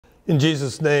In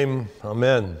Jesus' name,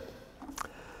 amen.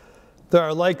 There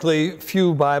are likely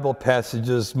few Bible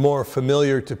passages more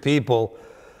familiar to people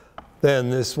than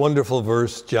this wonderful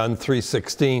verse, John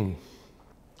 3:16.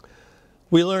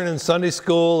 We learn in Sunday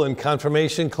school and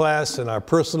confirmation class, in our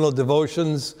personal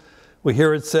devotions, we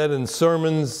hear it said in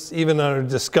sermons, even in our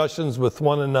discussions with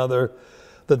one another,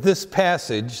 that this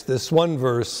passage, this one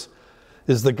verse,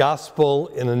 is the gospel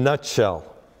in a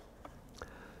nutshell.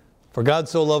 For God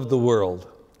so loved the world,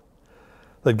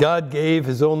 that God gave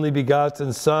his only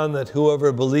begotten Son, that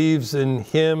whoever believes in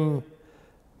him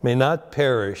may not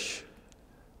perish,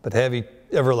 but have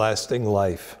everlasting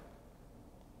life.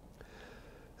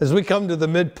 As we come to the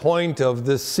midpoint of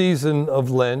this season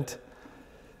of Lent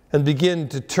and begin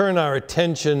to turn our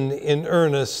attention in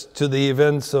earnest to the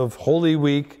events of Holy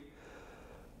Week,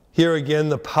 here again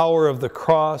the power of the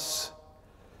cross,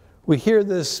 we hear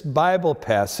this Bible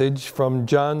passage from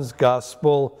John's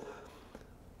Gospel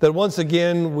that once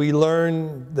again we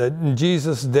learn that in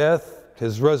Jesus' death,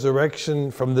 his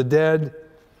resurrection from the dead,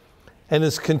 and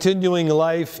his continuing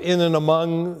life in and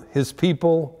among his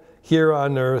people here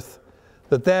on earth,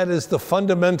 that is the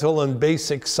fundamental and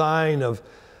basic sign of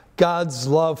God's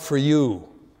love for you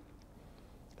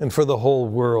and for the whole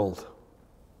world.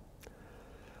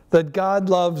 That God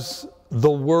loves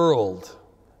the world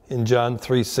in John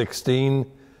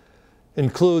 3:16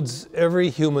 includes every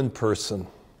human person.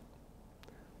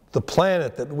 The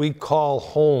planet that we call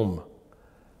home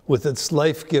with its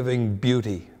life-giving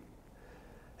beauty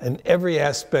and every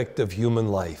aspect of human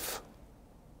life.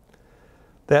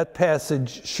 That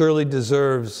passage surely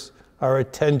deserves our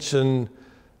attention,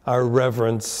 our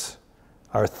reverence,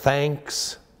 our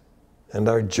thanks, and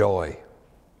our joy.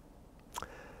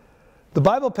 The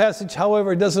Bible passage,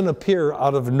 however, doesn't appear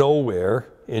out of nowhere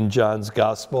in John's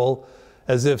Gospel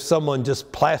as if someone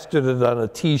just plastered it on a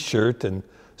t-shirt and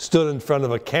stood in front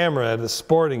of a camera at a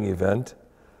sporting event.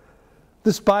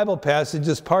 This Bible passage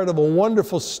is part of a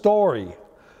wonderful story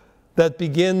that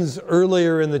begins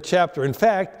earlier in the chapter. In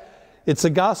fact, it's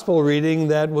a gospel reading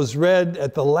that was read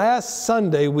at the last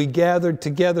Sunday we gathered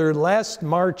together last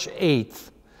March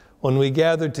 8th. When we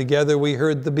gathered together, we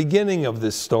heard the beginning of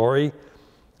this story,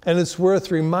 and it's worth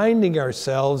reminding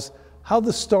ourselves how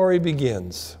the story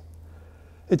begins.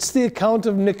 It's the account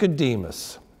of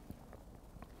Nicodemus,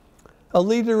 a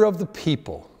leader of the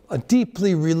people, a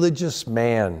deeply religious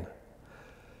man.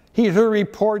 He heard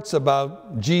reports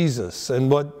about Jesus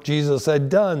and what Jesus had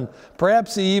done.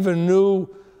 Perhaps he even knew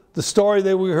the story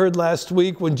that we heard last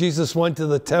week when Jesus went to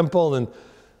the temple and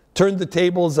turned the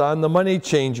tables on the money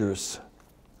changers.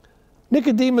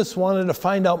 Nicodemus wanted to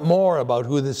find out more about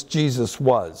who this Jesus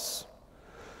was.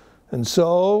 And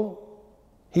so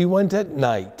he went at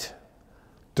night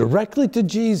directly to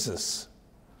Jesus,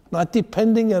 not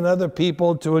depending on other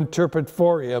people to interpret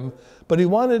for him, but he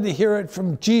wanted to hear it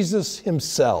from Jesus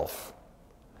himself.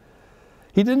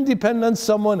 He didn't depend on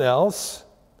someone else.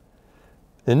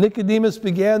 And Nicodemus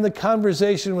began the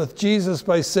conversation with Jesus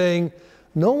by saying,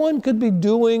 no one could be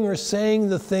doing or saying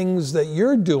the things that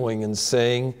you're doing and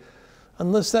saying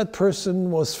unless that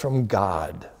person was from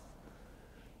God.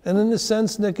 And in a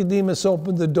sense, Nicodemus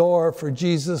opened the door for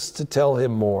Jesus to tell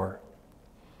him more.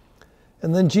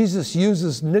 And then Jesus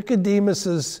uses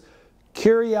Nicodemus's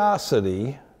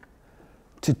curiosity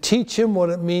to teach him what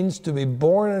it means to be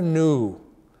born anew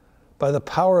by the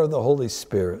power of the Holy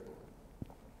Spirit.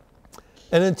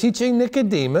 And in teaching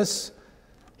Nicodemus,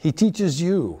 he teaches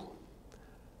you,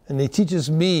 and he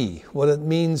teaches me what it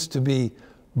means to be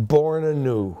born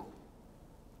anew.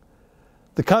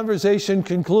 The conversation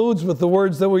concludes with the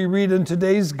words that we read in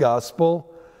today's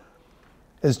gospel,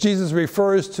 as Jesus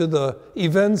refers to the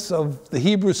events of the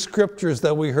Hebrew scriptures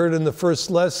that we heard in the first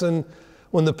lesson,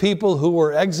 when the people who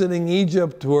were exiting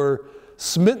Egypt were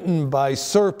smitten by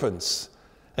serpents.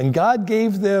 And God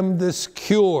gave them this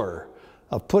cure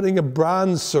of putting a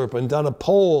bronze serpent on a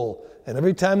pole, and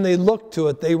every time they looked to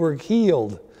it, they were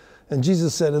healed. And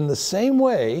Jesus said, in the same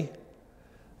way,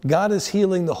 God is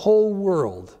healing the whole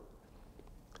world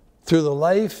through the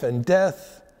life and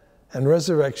death and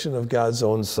resurrection of God's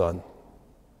own Son.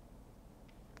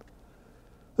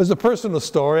 There's a personal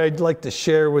story I'd like to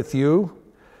share with you.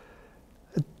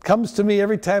 It comes to me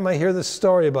every time I hear this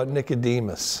story about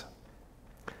Nicodemus.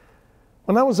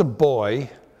 When I was a boy,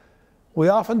 we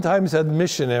oftentimes had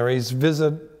missionaries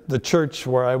visit the church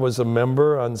where I was a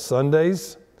member on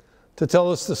Sundays to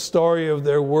tell us the story of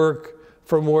their work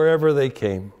from wherever they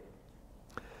came.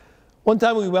 One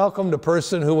time we welcomed a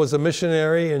person who was a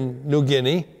missionary in New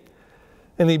Guinea,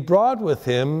 and he brought with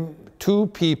him 2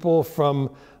 people from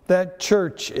that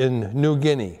church in New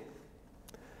Guinea.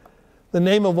 The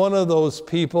name of one of those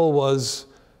people was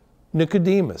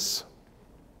Nicodemus.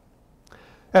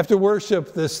 After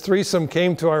worship, this threesome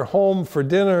came to our home for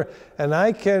dinner, and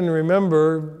I can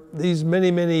remember, these many,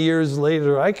 many years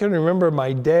later, I can remember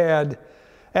my dad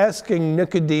asking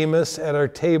Nicodemus at our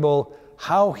table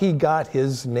how he got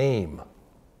his name.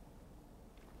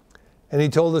 And he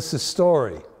told us his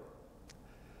story.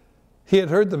 He had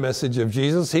heard the message of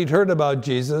Jesus. He'd heard about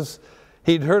Jesus.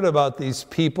 He'd heard about these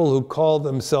people who called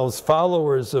themselves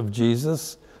followers of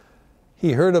Jesus.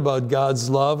 He heard about God's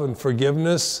love and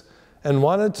forgiveness and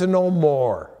wanted to know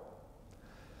more.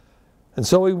 And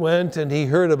so he went and he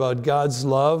heard about God's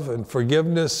love and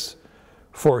forgiveness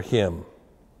for him.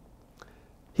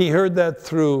 He heard that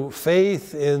through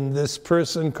faith in this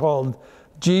person called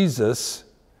Jesus,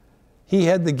 he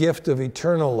had the gift of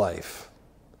eternal life.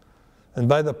 And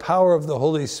by the power of the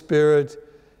Holy Spirit,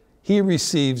 he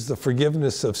receives the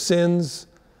forgiveness of sins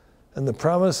and the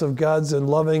promise of God's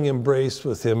loving embrace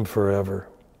with him forever.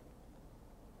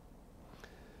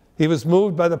 He was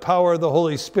moved by the power of the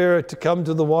Holy Spirit to come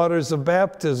to the waters of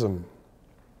baptism.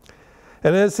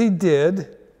 And as he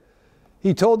did,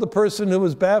 he told the person who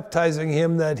was baptizing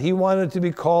him that he wanted to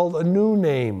be called a new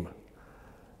name,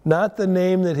 not the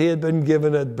name that he had been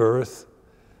given at birth,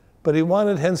 but he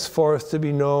wanted henceforth to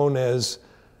be known as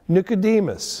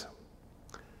Nicodemus,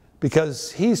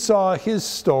 because he saw his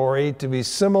story to be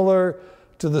similar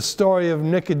to the story of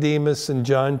Nicodemus in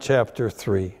John chapter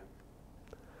 3.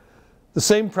 The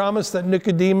same promise that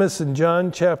Nicodemus in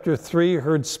John chapter 3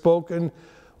 heard spoken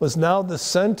was now the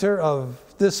center of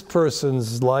this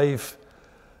person's life,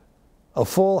 a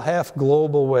full half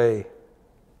globe away.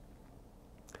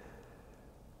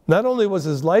 Not only was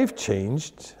his life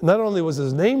changed, not only was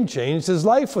his name changed, his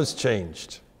life was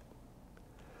changed.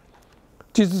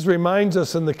 Jesus reminds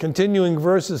us in the continuing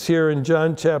verses here in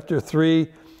John chapter 3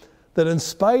 that in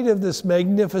spite of this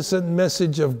magnificent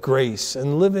message of grace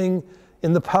and living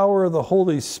in the power of the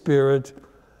Holy Spirit,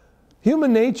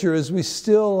 human nature is we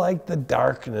still like the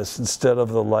darkness instead of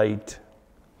the light.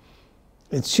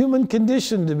 It's human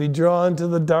condition to be drawn to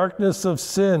the darkness of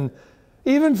sin,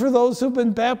 even for those who've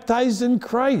been baptized in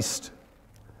Christ.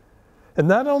 And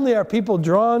not only are people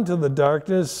drawn to the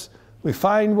darkness, we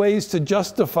find ways to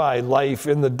justify life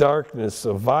in the darkness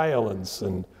of violence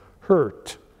and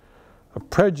hurt, of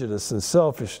prejudice and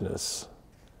selfishness.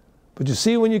 But you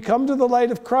see, when you come to the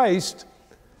light of Christ,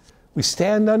 we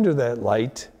stand under that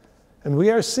light and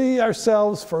we see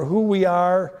ourselves for who we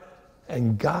are,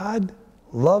 and God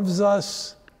loves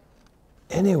us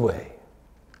anyway.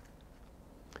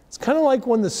 It's kind of like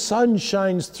when the sun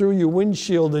shines through your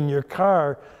windshield in your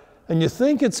car and you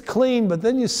think it's clean, but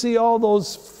then you see all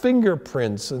those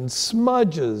fingerprints and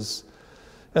smudges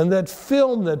and that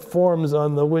film that forms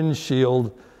on the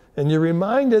windshield, and you're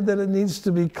reminded that it needs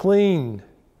to be cleaned.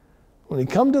 When we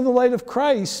come to the light of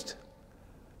Christ,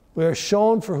 we are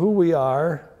shown for who we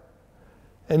are,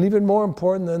 and even more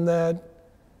important than that,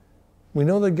 we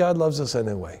know that God loves us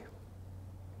anyway.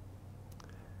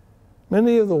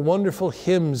 Many of the wonderful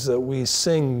hymns that we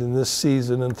sing in this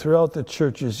season and throughout the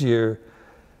church's year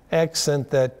accent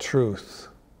that truth.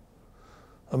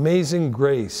 Amazing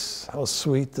grace, how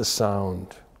sweet the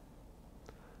sound.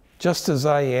 Just as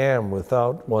I am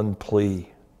without one plea.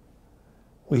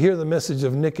 We hear the message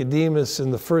of Nicodemus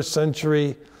in the first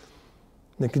century,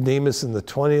 Nicodemus in the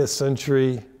 20th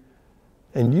century,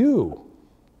 and you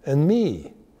and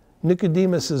me.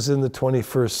 Nicodemus is in the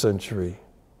 21st century.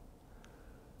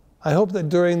 I hope that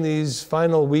during these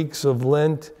final weeks of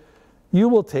Lent, you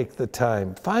will take the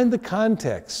time, find the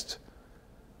context,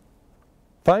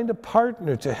 find a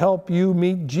partner to help you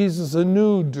meet Jesus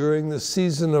anew during the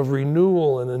season of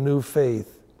renewal and a new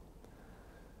faith.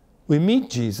 We meet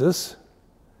Jesus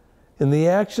in the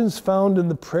actions found in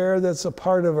the prayer that's a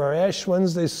part of our Ash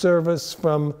Wednesday service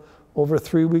from over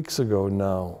 3 weeks ago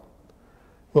now.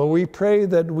 Well, we pray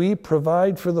that we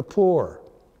provide for the poor,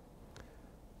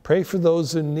 pray for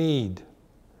those in need,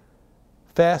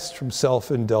 fast from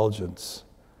self-indulgence,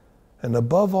 and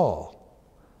above all,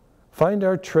 find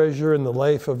our treasure in the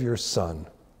life of your Son,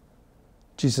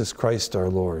 Jesus Christ our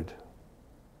Lord.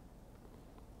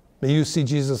 May you see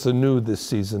Jesus anew this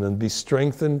season and be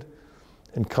strengthened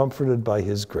and comforted by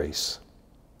his grace.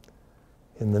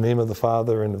 In the name of the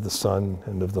Father, and of the Son,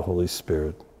 and of the Holy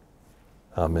Spirit.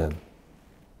 Amen.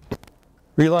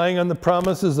 Relying on the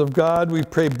promises of God, we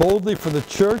pray boldly for the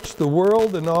church, the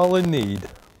world, and all in need.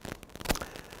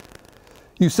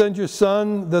 You sent your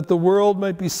Son that the world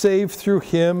might be saved through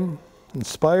him.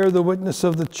 Inspire the witness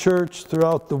of the church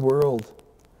throughout the world.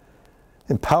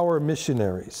 Empower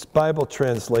missionaries, Bible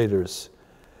translators,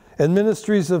 and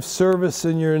ministries of service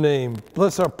in your name.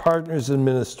 Bless our partners in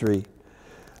ministry.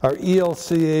 our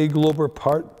ELCA Global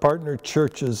Partner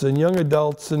churches, and young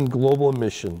adults in global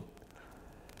mission.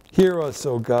 Hear us,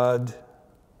 O God.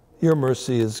 Your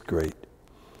mercy is great.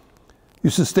 You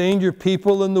sustained your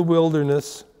people in the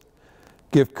wilderness.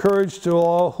 Give courage to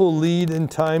all who lead in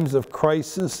times of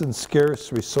crisis and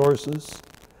scarce resources.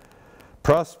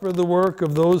 Prosper the work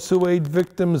of those who aid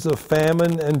victims of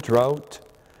famine and drought.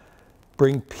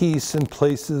 Bring peace in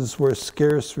places where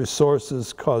scarce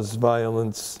resources cause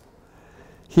violence.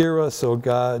 Hear us, O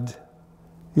God.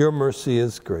 Your mercy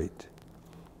is great.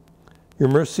 Your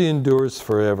mercy endures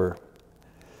forever.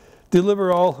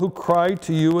 Deliver all who cry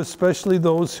to you, especially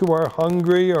those who are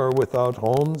hungry or without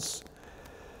homes.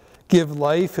 Give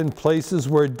life in places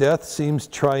where death seems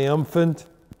triumphant.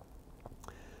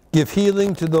 Give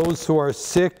healing to those who are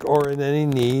sick or in any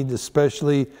need,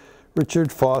 especially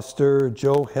Richard Foster,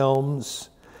 Joe Helms,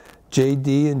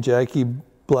 J.D. and Jackie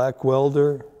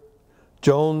Blackwelder,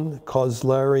 Joan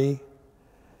Kozlari,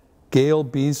 Gail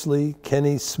Beasley,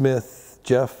 Kenny Smith,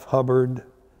 Jeff Hubbard,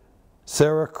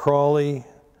 Sarah Crawley,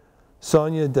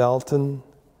 Sonia Dalton,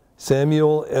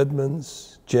 Samuel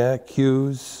Edmonds, Jack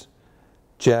Hughes,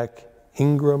 Jack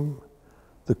Ingram,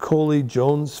 the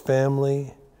Coley-Jones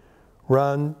family,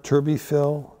 Ron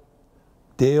Turbyfill,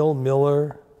 Dale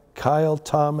Miller, Kyle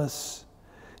Thomas,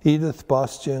 Edith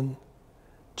Bostian,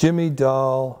 Jimmy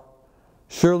Dahl,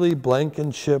 Shirley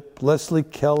Blankenship, Leslie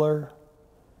Keller,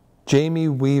 Jamie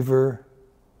Weaver,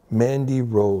 Mandy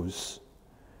Rose.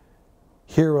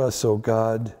 Hear us, O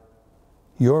God.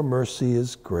 Your mercy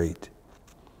is great.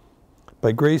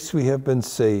 By grace we have been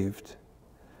saved.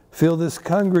 Fill this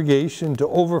congregation to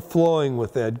overflowing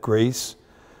with that grace,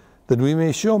 that we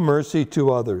may show mercy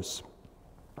to others.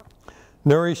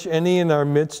 Nourish any in our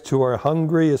midst who are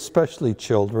hungry, especially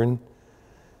children,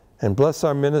 and bless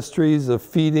our ministries of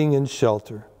feeding and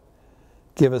shelter.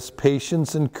 Give us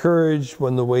patience and courage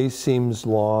when the way seems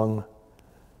long.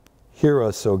 Hear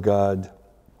us, O God.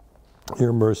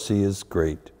 Your mercy is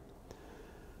great.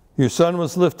 Your Son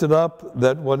was lifted up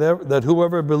that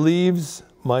whoever believes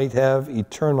might have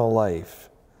eternal life.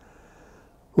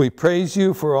 We praise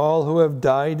you for all who have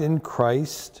died in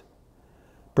Christ.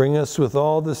 Bring us with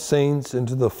all the saints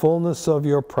into the fullness of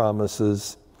your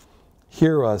promises.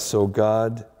 Hear us, O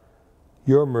God.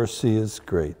 Your mercy is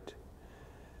great.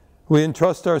 We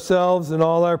entrust ourselves and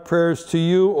all our prayers to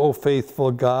you, O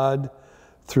faithful God,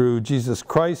 through Jesus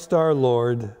Christ our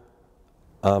Lord.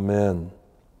 Amen.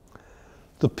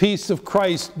 The peace of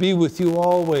Christ be with you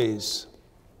always.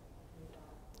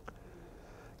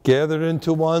 Gathered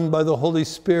into one by the Holy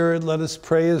Spirit, let us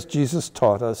pray as Jesus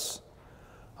taught us.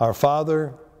 Our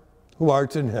Father, who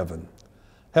art in heaven,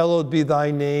 hallowed be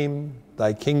thy name,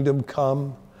 thy kingdom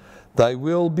come, thy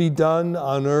will be done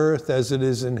on earth as it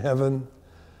is in heaven.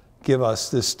 Give us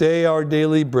this day our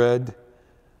daily bread,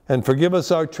 and forgive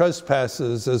us our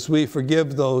trespasses as we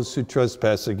forgive those who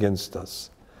trespass against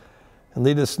us. And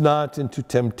lead us not into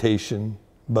temptation,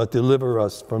 but deliver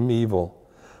us from evil.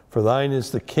 For thine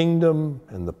is the kingdom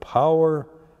and the power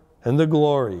and the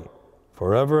glory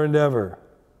forever and ever.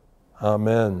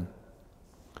 Amen.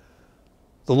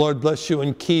 The Lord bless you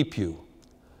and keep you.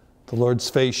 The Lord's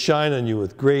face shine on you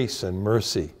with grace and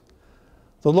mercy.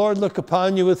 The Lord look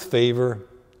upon you with favor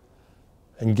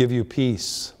and give you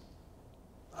peace.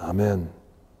 Amen.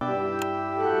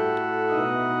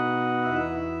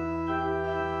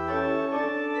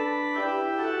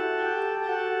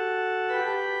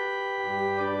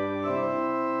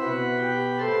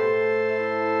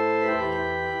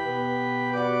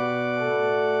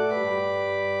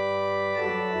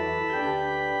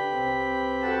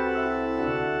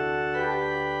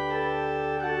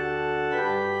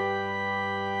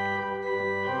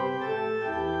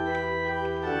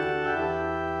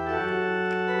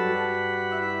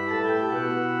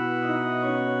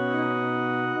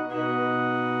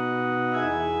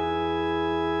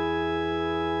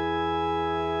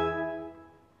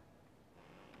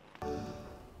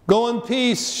 Go in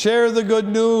peace, share the good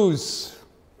news.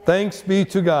 Thanks be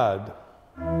to God.